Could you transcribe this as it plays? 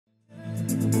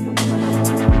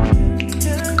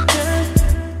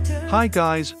Hi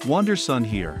guys, WonderSun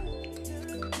here.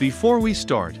 Before we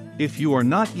start, if you are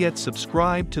not yet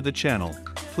subscribed to the channel,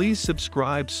 please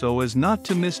subscribe so as not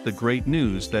to miss the great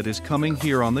news that is coming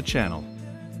here on the channel.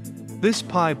 This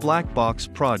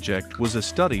PyBlackBOX project was a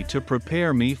study to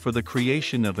prepare me for the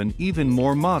creation of an even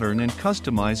more modern and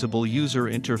customizable user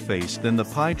interface than the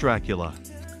PyDracula.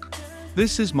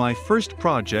 This is my first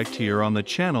project here on the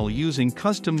channel using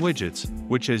custom widgets,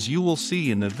 which as you will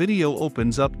see in the video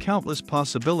opens up countless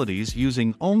possibilities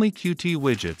using only Qt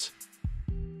widgets.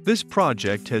 This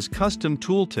project has custom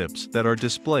tooltips that are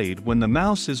displayed when the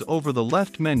mouse is over the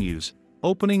left menus,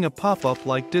 opening a pop-up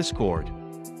like Discord.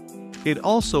 It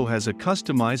also has a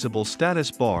customizable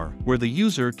status bar where the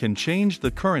user can change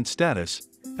the current status,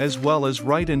 as well as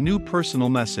write a new personal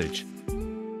message.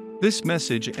 This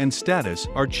message and status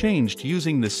are changed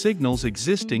using the signals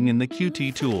existing in the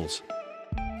Qt tools.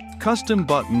 Custom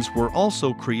buttons were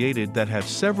also created that have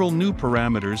several new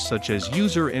parameters such as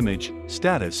user image,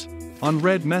 status,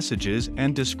 unread messages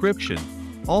and description,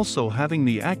 also having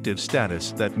the active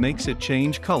status that makes it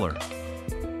change color.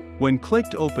 When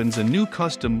clicked opens a new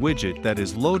custom widget that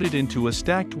is loaded into a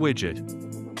stacked widget.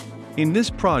 In this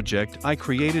project I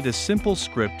created a simple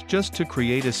script just to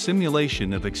create a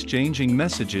simulation of exchanging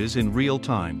messages in real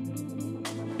time.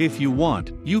 If you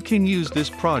want, you can use this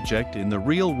project in the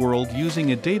real world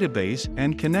using a database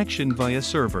and connection via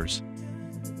servers.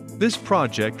 This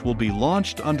project will be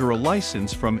launched under a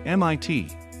license from MIT,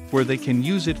 where they can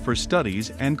use it for studies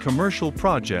and commercial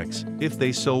projects, if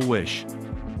they so wish.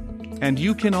 And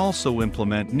you can also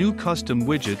implement new custom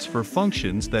widgets for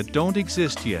functions that don't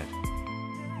exist yet.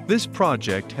 This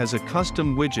project has a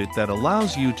custom widget that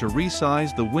allows you to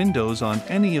resize the windows on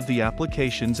any of the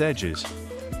application's edges.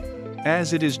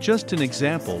 As it is just an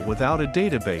example without a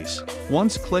database,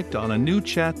 once clicked on a new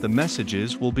chat the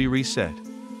messages will be reset.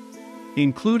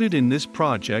 Included in this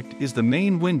project is the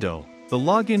main window, the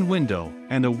login window,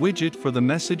 and a widget for the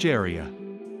message area.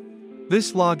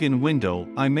 This login window,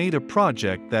 I made a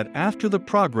project that after the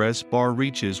progress bar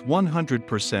reaches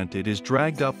 100% it is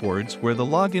dragged upwards where the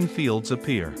login fields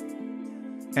appear.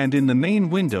 And in the main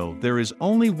window there is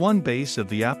only one base of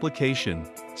the application,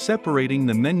 separating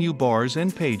the menu bars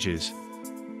and pages.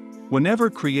 Whenever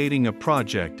creating a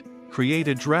project, create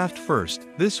a draft first,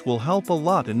 this will help a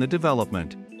lot in the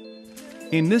development.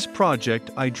 In this project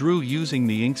I drew using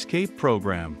the Inkscape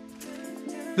program.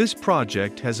 This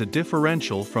project has a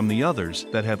differential from the others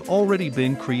that have already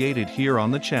been created here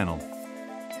on the channel.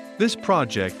 This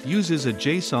project uses a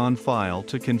JSON file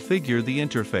to configure the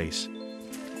interface.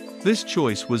 This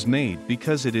choice was made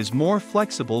because it is more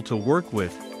flexible to work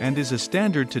with and is a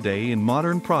standard today in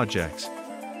modern projects.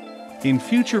 In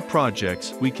future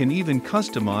projects we can even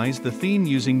customize the theme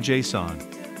using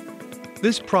JSON.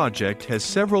 This project has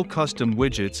several custom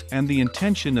widgets and the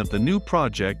intention of the new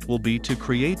project will be to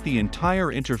create the entire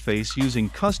interface using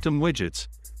custom widgets,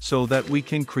 so that we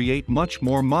can create much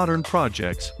more modern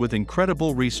projects with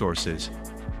incredible resources.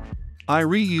 I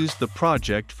reused the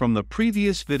project from the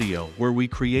previous video where we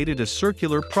created a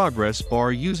circular progress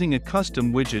bar using a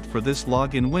custom widget for this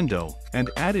login window, and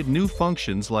added new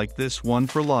functions like this one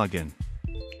for login.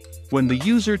 When the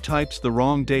user types the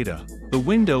wrong data, the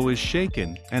window is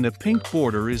shaken and a pink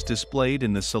border is displayed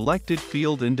in the selected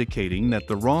field indicating that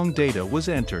the wrong data was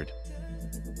entered.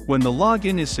 When the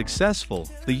login is successful,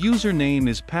 the username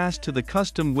is passed to the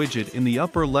custom widget in the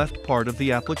upper left part of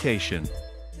the application.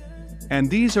 And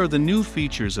these are the new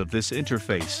features of this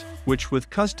interface, which with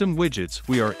custom widgets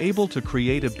we are able to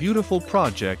create a beautiful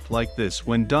project like this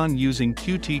when done using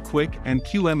Qt Quick and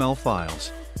QML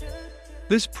files.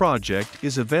 This project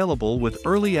is available with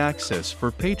early access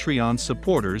for Patreon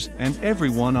supporters and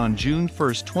everyone on June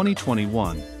 1,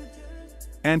 2021.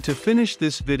 And to finish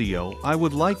this video I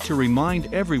would like to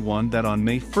remind everyone that on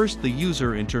May 1 the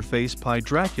user interface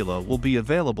PyDracula will be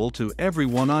available to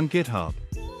everyone on GitHub.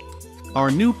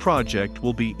 Our new project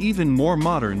will be even more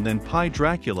modern than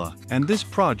PyDracula, and this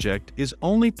project is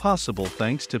only possible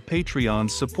thanks to Patreon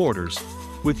supporters.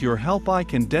 With your help I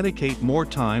can dedicate more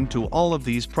time to all of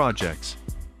these projects.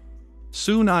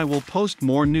 Soon I will post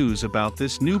more news about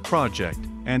this new project,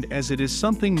 and as it is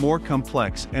something more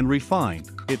complex and refined,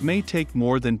 it may take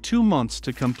more than 2 months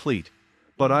to complete,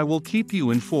 but I will keep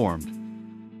you informed.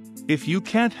 If you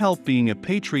can't help being a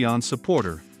Patreon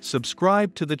supporter,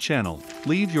 subscribe to the channel,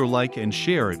 leave your like and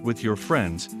share it with your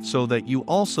friends so that you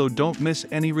also don't miss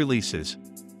any releases.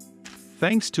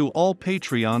 Thanks to all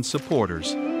Patreon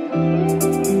supporters.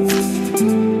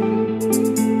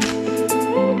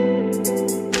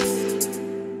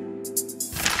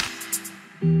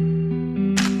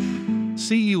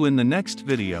 See you in the next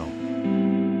video.